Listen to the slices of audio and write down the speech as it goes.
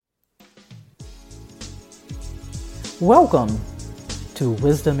Welcome to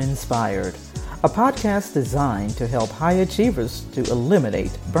Wisdom Inspired, a podcast designed to help high achievers to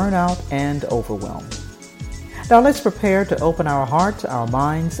eliminate burnout and overwhelm. Now let's prepare to open our hearts, our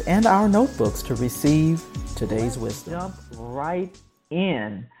minds, and our notebooks to receive today's wisdom. Jump right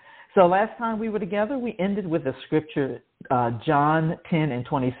in. So last time we were together, we ended with the scripture, John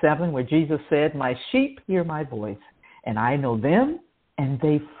 10:27, where Jesus said, "My sheep hear my voice, and I know them, and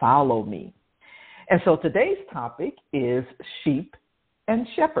they follow me." And so today's topic is sheep and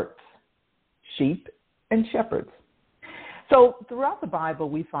shepherds. Sheep and shepherds. So throughout the Bible,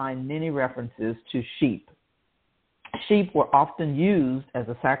 we find many references to sheep. Sheep were often used as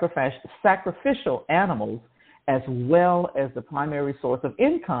a sacrificial animals as well as the primary source of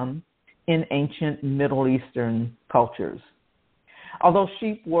income in ancient Middle Eastern cultures. Although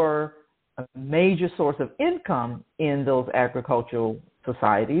sheep were a major source of income in those agricultural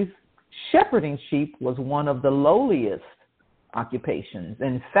societies, shepherding sheep was one of the lowliest occupations.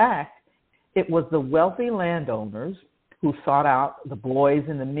 In fact, it was the wealthy landowners who sought out the boys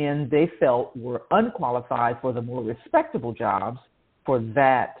and the men they felt were unqualified for the more respectable jobs, for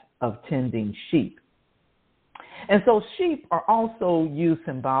that of tending sheep. And so sheep are also used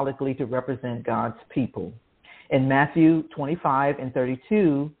symbolically to represent God's people. In Matthew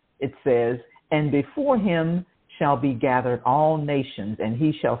 25:32, it says, "And before him shall be gathered all nations, and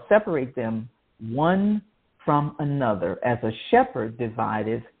he shall separate them one from another, as a shepherd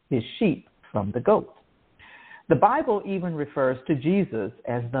divideth his sheep from the goats." The Bible even refers to Jesus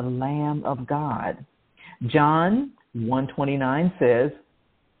as the Lamb of God. John 1:29 says,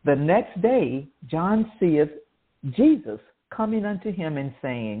 "The next day John seeth Jesus coming unto him and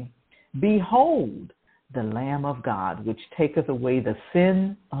saying, Behold, the Lamb of God, which taketh away the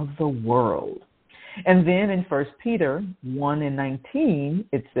sin of the world." And then in 1 Peter 1:19,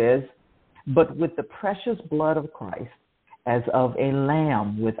 it says, "But with the precious blood of Christ, as of a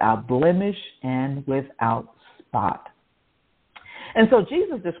lamb without blemish and without spot." And so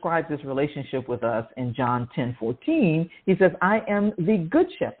Jesus describes this relationship with us in John 10:14. He says, "I am the good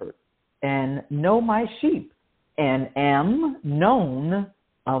shepherd, and know my sheep, and am known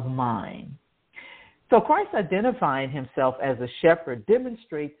of mine." So Christ identifying himself as a shepherd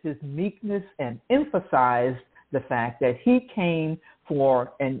demonstrates his meekness and emphasized the fact that he came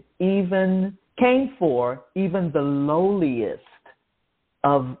for even the lowliest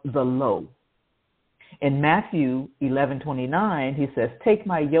of the low. In Matthew 11:29, he says, "Take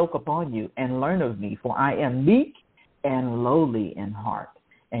my yoke upon you and learn of me, for I am meek and lowly in heart,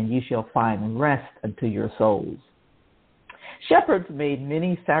 and you shall find rest unto your souls." Shepherds made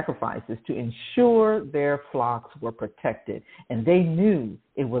many sacrifices to ensure their flocks were protected, and they knew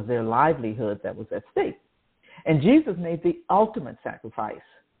it was their livelihood that was at stake. And Jesus made the ultimate sacrifice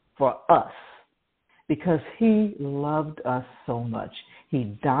for us because he loved us so much. He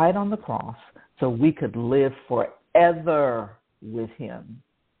died on the cross so we could live forever with him.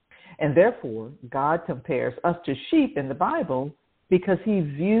 And therefore, God compares us to sheep in the Bible because he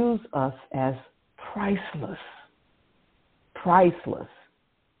views us as priceless. Priceless.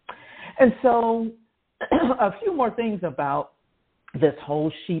 And so a few more things about this whole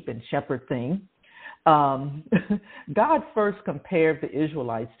sheep and shepherd thing. God first compared the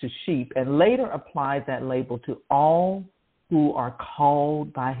Israelites to sheep and later applied that label to all who are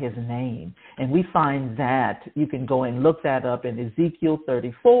called by his name. And we find that, you can go and look that up in Ezekiel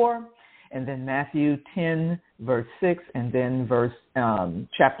 34, and then Matthew 10:6, and then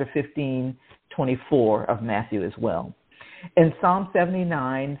chapter 15:24 of Matthew as well. In Psalm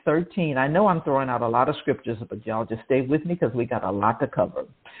 79:13, I know I'm throwing out a lot of scriptures, but y'all just stay with me because we got a lot to cover.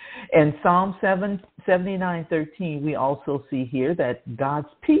 In Psalm 79:13, we also see here that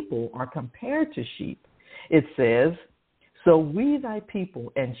God's people are compared to sheep. It says, "So we, thy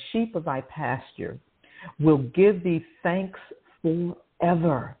people, and sheep of thy pasture, will give thee thanks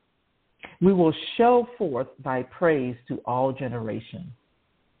forever. We will show forth thy praise to all generations."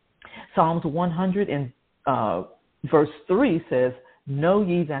 Psalms 100 verse 3 says, "Know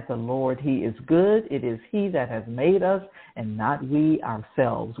ye that the Lord, he is good. It is he that has made us, and not we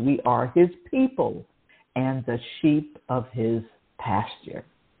ourselves. We are his people and the sheep of his pasture."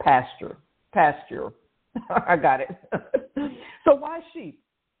 Pasture. I got it. So why sheep?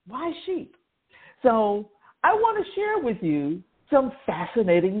 Why sheep? So I want to share with you some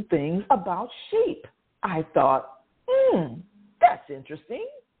fascinating things about sheep. I thought, that's interesting.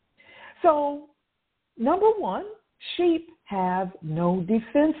 So, number one, sheep have no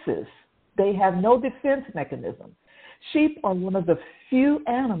defenses. They have no defense mechanism. Sheep are one of the few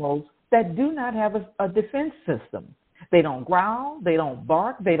animals that do not have a defense system. They don't growl, they don't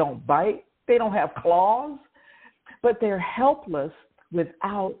bark, they don't bite, they don't have claws. but they're helpless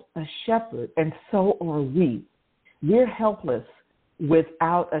without a shepherd, and so are we. We're helpless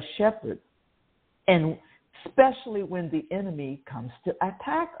without a shepherd, and especially when the enemy comes to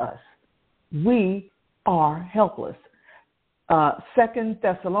attack us. We are helpless. 2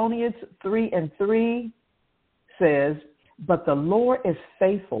 Thessalonians 3:3 says, "But the Lord is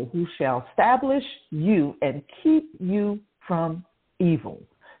faithful, who shall establish you and keep you from evil."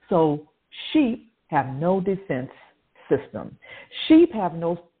 So sheep have no defense system. Sheep have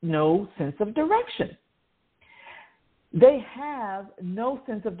no sense of direction. They have no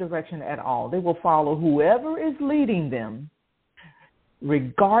sense of direction at all. They will follow whoever is leading them,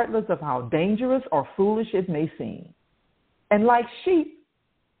 regardless of how dangerous or foolish it may seem. And like sheep,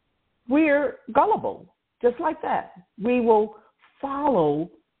 we're gullible, just like that. We will follow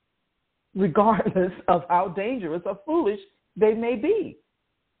regardless of how dangerous or foolish they may be.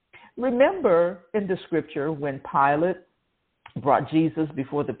 Remember in the scripture when Pilate brought Jesus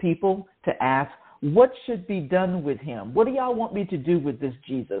before the people to ask, what should be done with him? What do y'all want me to do with this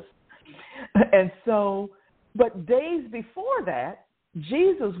Jesus? And so, but days before that,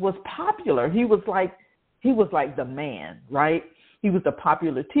 Jesus was popular. He was like the man, right? He was a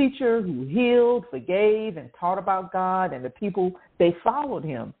popular teacher who healed, forgave, and taught about God, and the people, they followed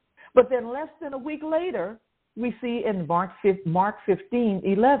him. But then less than a week later, we see in Mark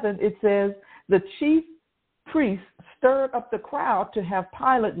 15:11, it says, the chief priests stirred up the crowd to have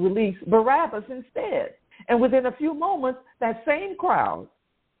Pilate release Barabbas instead. And within a few moments, that same crowd,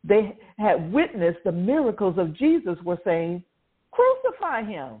 they had witnessed the miracles of Jesus, were saying, crucify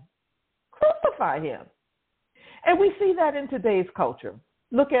him, crucify him. And we see that in today's culture.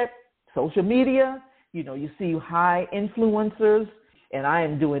 Look at social media. You see high influencers, and I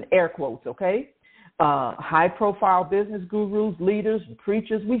am doing air quotes, okay? High-profile business gurus, leaders, and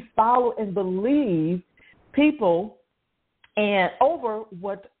preachers. We follow and believe people and over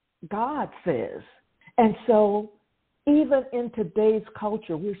what God says. And so even in today's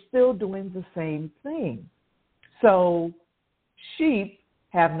culture, we're still doing the same thing. So sheep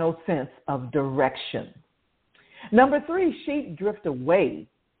have no sense of direction. Number 3, sheep drift away.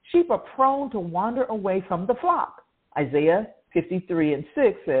 Sheep are prone to wander away from the flock. Isaiah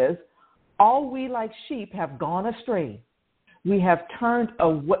 53:6 says, all we like sheep have gone astray. We have turned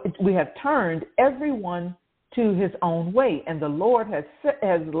everyone to his own way, and the Lord has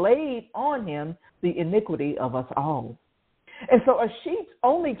laid on him the iniquity of us all. And so a sheep's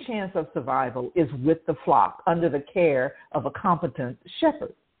only chance of survival is with the flock under the care of a competent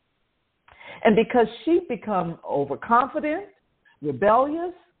shepherd. And because sheep become overconfident,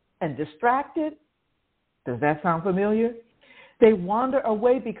 rebellious, and distracted, does that sound familiar? They wander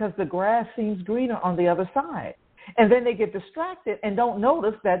away because the grass seems greener on the other side. And then they get distracted and don't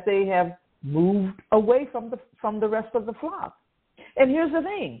notice that they have moved away from the rest of the flock. And here's the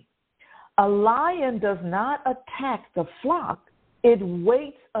thing. A lion does not attack the flock. It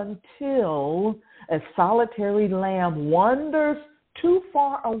waits until a solitary lamb wanders too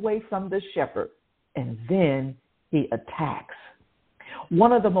far away from the shepherd, and then he attacks.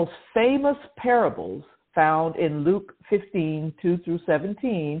 One of the most famous parables found in Luke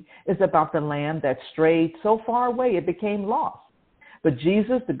 15:2-17 is about the lamb that strayed so far away it became lost. But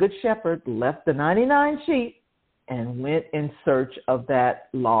Jesus, the good shepherd, left the 99 sheep and went in search of that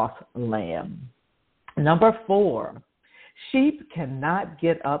lost lamb. Number 4, sheep cannot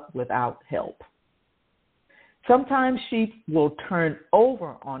get up without help. Sometimes sheep will turn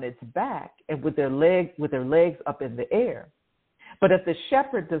over on its back and with their legs up in the air. But if the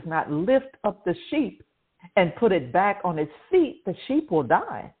shepherd does not lift up the sheep and put it back on its feet, the sheep will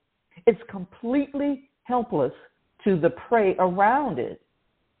die. It's completely helpless to the prey around it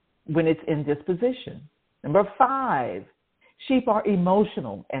when it's in this position. Number 5, sheep are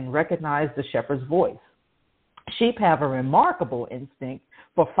emotional and recognize the shepherd's voice. Sheep have a remarkable instinct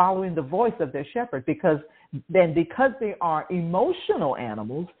for following the voice of their shepherd because they are emotional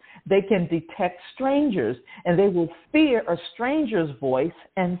animals, they can detect strangers and they will fear a stranger's voice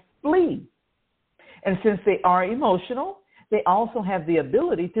and flee. And since they are emotional, they also have the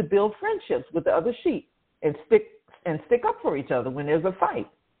ability to build friendships with the other sheep and stick up for each other when there's a fight.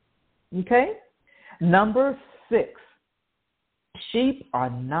 Okay? Number 6, sheep are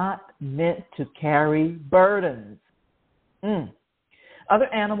not meant to carry burdens.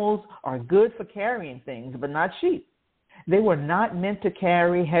 Other animals are good for carrying things, but not sheep. They were not meant to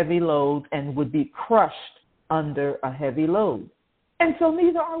carry heavy loads and would be crushed under a heavy load. And so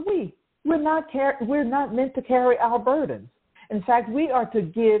neither are we. We're not meant to carry our burdens. In fact, we are to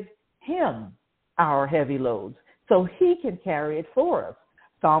give him our heavy loads so he can carry it for us.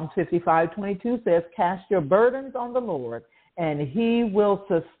 Psalm 55:22 says, cast your burdens on the Lord, and he will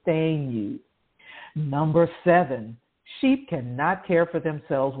sustain you. Number 7, sheep cannot care for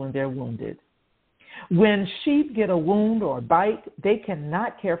themselves when they're wounded. When sheep get a wound or a bite, they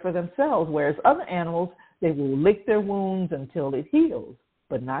cannot care for themselves, whereas other animals, they will lick their wounds until it heals,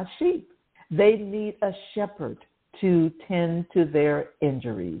 but not sheep. They need a shepherd to tend to their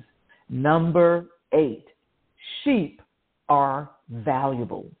injuries. Number 8, sheep are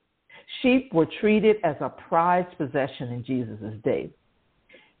valuable. Sheep were treated as a prized possession in Jesus' day.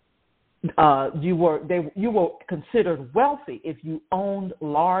 You were considered wealthy if you owned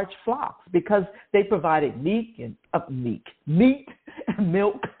large flocks because they provided meat and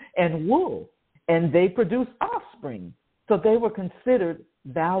milk and wool, and they produced offspring. So they were considered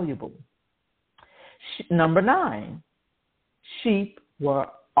valuable. Number 9, sheep were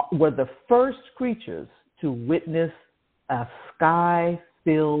the first creatures to witness a sky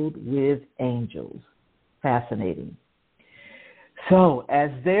filled with angels. Fascinating. So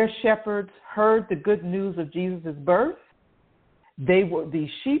as their shepherds heard the good news of Jesus' birth, these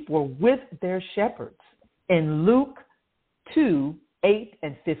sheep were with their shepherds. In Luke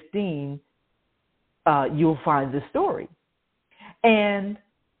 2:8-15, you'll find this story. And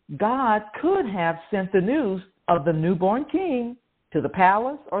God could have sent the news of the newborn king to the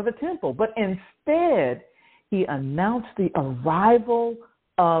palace or the temple, but instead he announced the arrival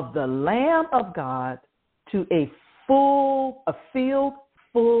of the Lamb of God to a field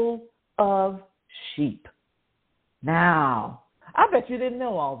full of sheep. Now, I bet you didn't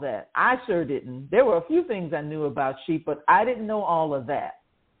know all that. I sure didn't. There were a few things I knew about sheep, but I didn't know all of that.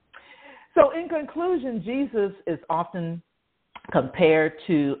 So in conclusion, Jesus is often compared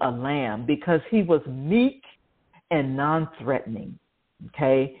to a lamb because he was meek and non-threatening.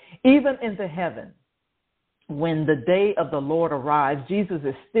 Okay? Even in the heaven, when the day of the Lord arrives, Jesus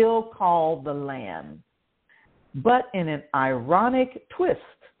is still called the Lamb. But in an ironic twist,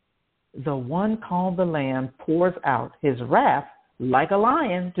 the one called the Lamb pours out his wrath like a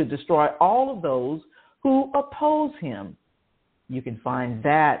lion to destroy all of those who oppose him. You can find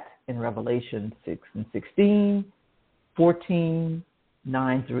that in Revelation 6:16, 14,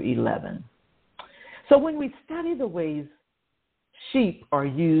 9-11. So when we study the ways sheep are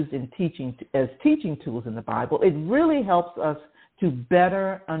used in as teaching tools in the Bible, it really helps us to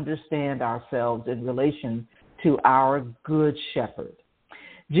better understand ourselves in relation to our good shepherd.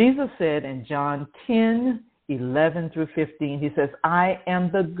 Jesus said in John 10:11-15, he says, I am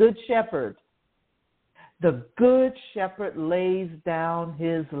the good shepherd. The good shepherd lays down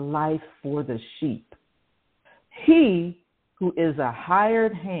his life for the sheep. He who is a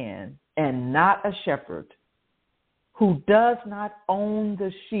hired hand and not a shepherd, who does not own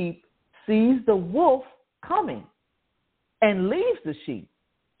the sheep, sees the wolf coming and leaves the sheep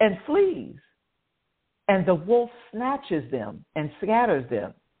and flees. And the wolf snatches them and scatters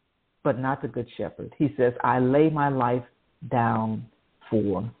them, but not the good shepherd. He says, I lay my life down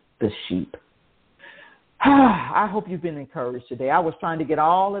for the sheep. I hope you've been encouraged today. I was trying to get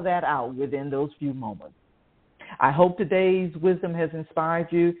all of that out within those few moments. I hope today's wisdom has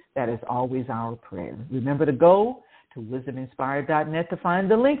inspired you. That is always our prayer. Remember to go to wisdominspired.net to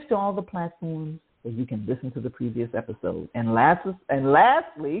find the links to all the platforms where you can listen to the previous episode. And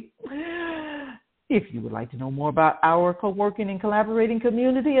lastly, if you would like to know more about our co-working and collaborating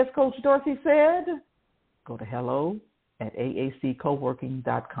community, as Coach Dorsey said, go to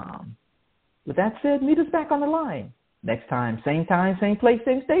hello@aaccoworking.com. With that said, meet us back on the line. Next time, same place,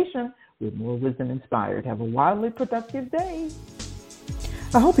 same station, with more Wisdom Inspired. Have a wildly productive day.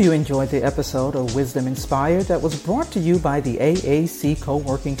 I hope you enjoyed the episode of Wisdom Inspired that was brought to you by the AAC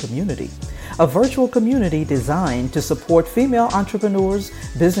Co-working Community, a virtual community designed to support female entrepreneurs,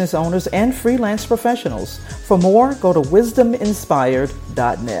 business owners, and freelance professionals. For more, go to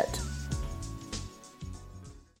wisdominspired.net.